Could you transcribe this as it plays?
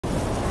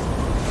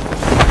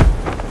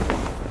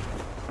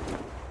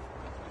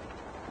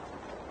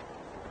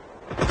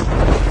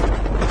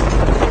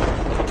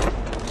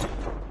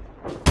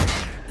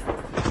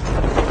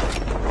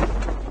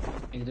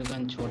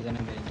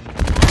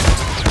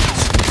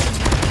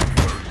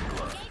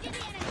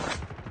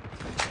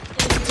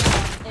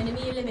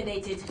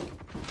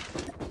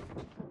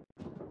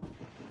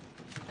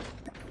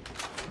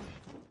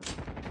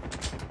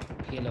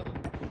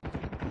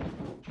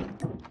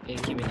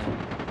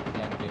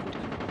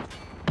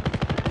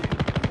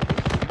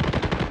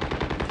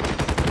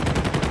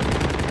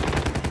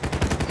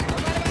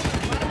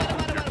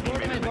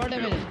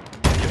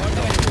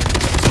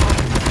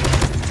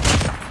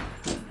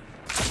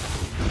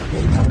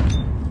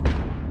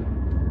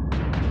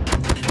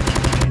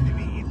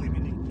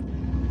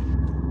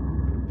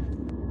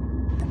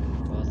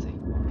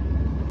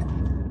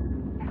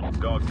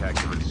tags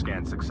have been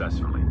scanned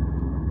successfully.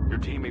 Your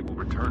teammate will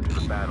return to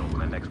the battle when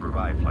the next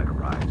revive flight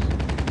arrives.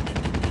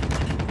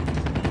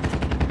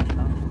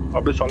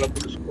 अबे साला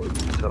police को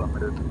चला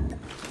मेरे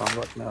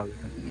सामने में आ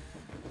गया।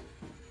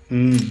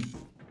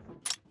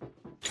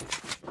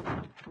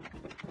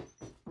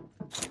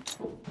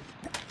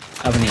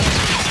 अब नहीं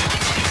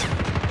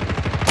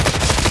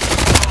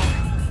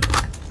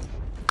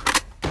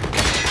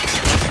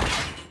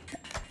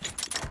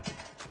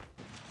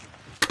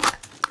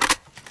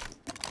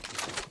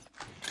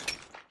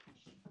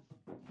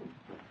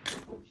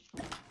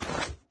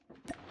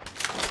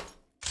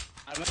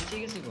आर्मर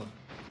चाहिए किसी को?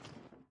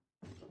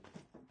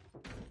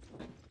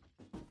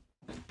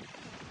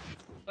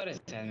 ऊपर है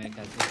शायद मेरे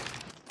ख्याल से।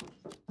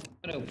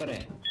 ऊपर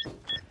है।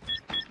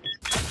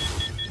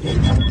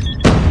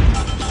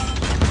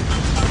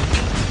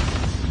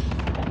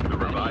 The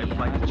revived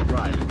flight will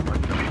arrive in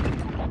 1 minute.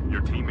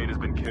 Your teammate has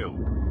been killed.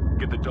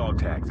 Get the dog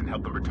tags and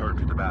help them return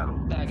to the battle.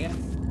 आ गया।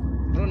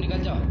 ब्रो निकल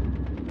जाओ।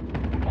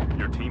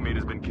 Your teammate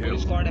has been police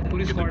killed. Squad है,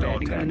 police Get the squad है।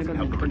 dog tags and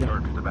help them return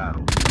to the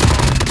battle.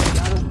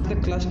 यार उसने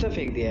cluster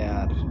फेंक दिया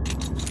यार।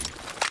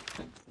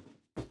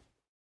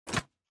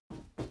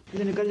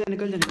 निकल जा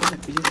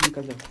पीछे से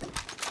निकल जा।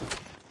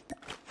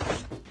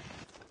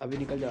 अभी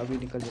निकल जा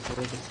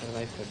थोड़ा सा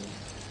सर्वाइव कर ले।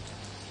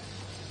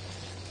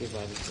 के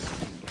बाद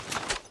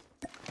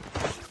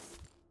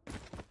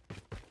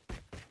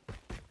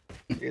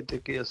ये थे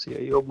कि ऐसे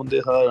ही वो बंदे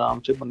आराम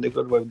से बंदे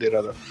को रिवाइव दे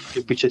रहा था कि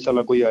पीछे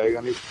चला कोई आएगा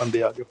नहीं, बंदे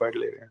आके फाइट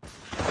ले रहे हैं,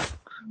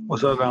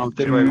 उस आराम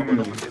से रिवाइव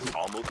करो बंदे।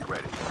 Almost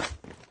ready.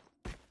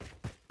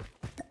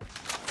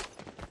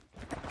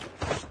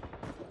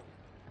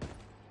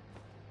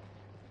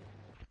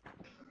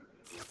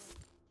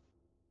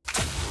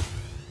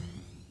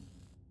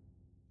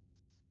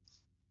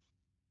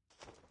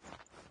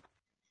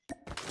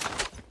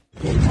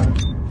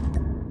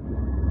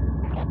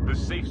 The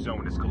safe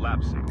zone is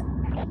collapsing.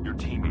 Your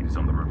teammate is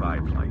on the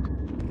revive flight.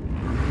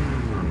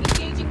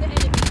 Engaging the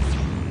enemy.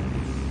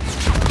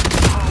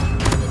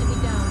 Enemy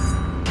down.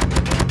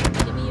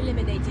 Enemy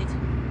eliminated.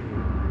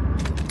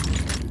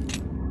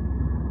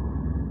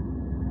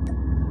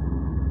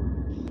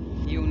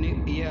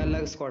 ये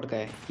अलग स्क्वाड का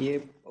है, ये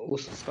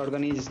उस स्क्वाड का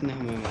नहीं जिसने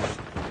हमें मारा।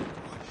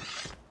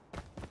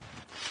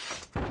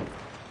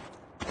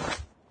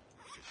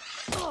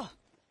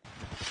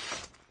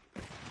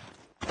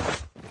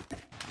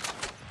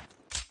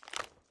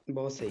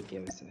 बहुत सही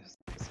किया वैसे।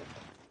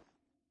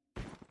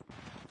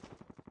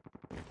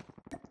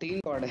 3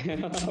 स्क्वाड है।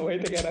 वही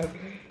तो कह रहा हूँ।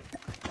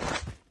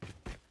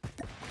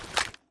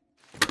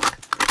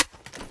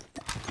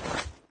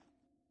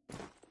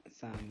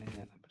 सामने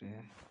जाना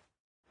पड़ेगा।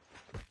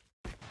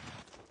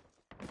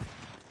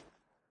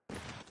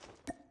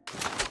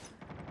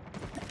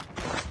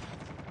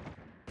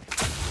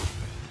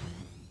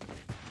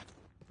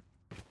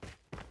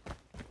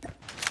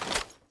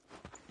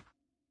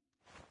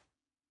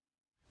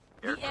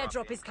 The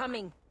airdrop is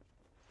coming.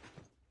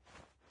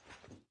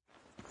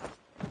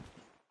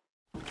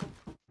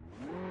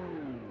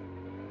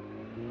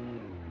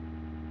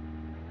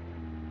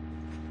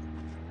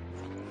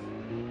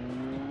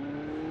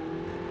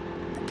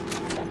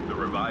 The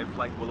revived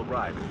flight will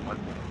arrive in 1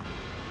 minute.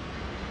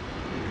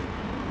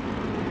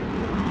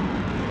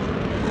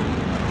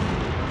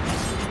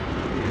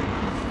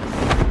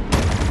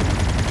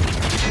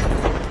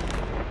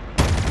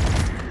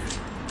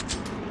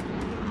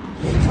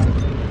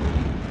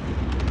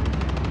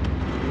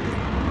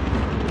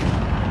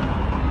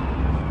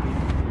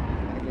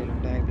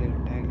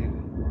 Tag ले लो।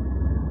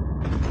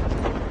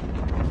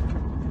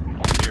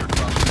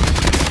 Airdrop.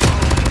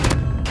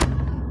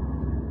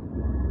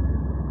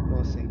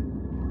 बहुत सही।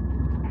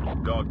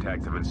 Dog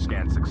tags have been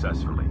scanned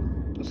successfully.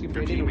 उसकी Your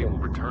पेटी teammate will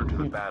लूटो। return to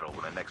the battle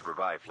when the next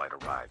revive flight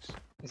arrives.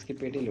 इसकी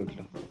पेटी लूट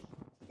लो।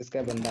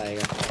 इसका बंदा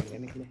आएगा टैग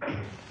लेने के लिए।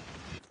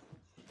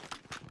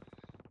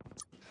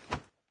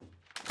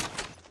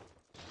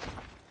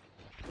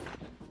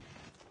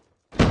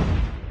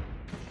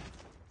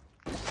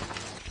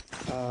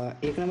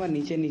 एक नंबर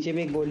नीचे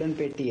भी एक गोल्डन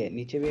पेटी है,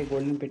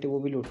 वो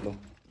भी लूट लो।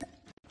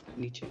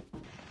 नीचे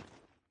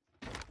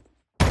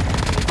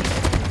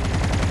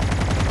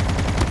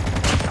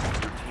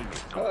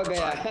हो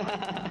गया।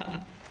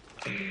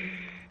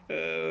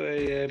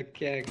 यार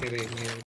क्या करेंगे।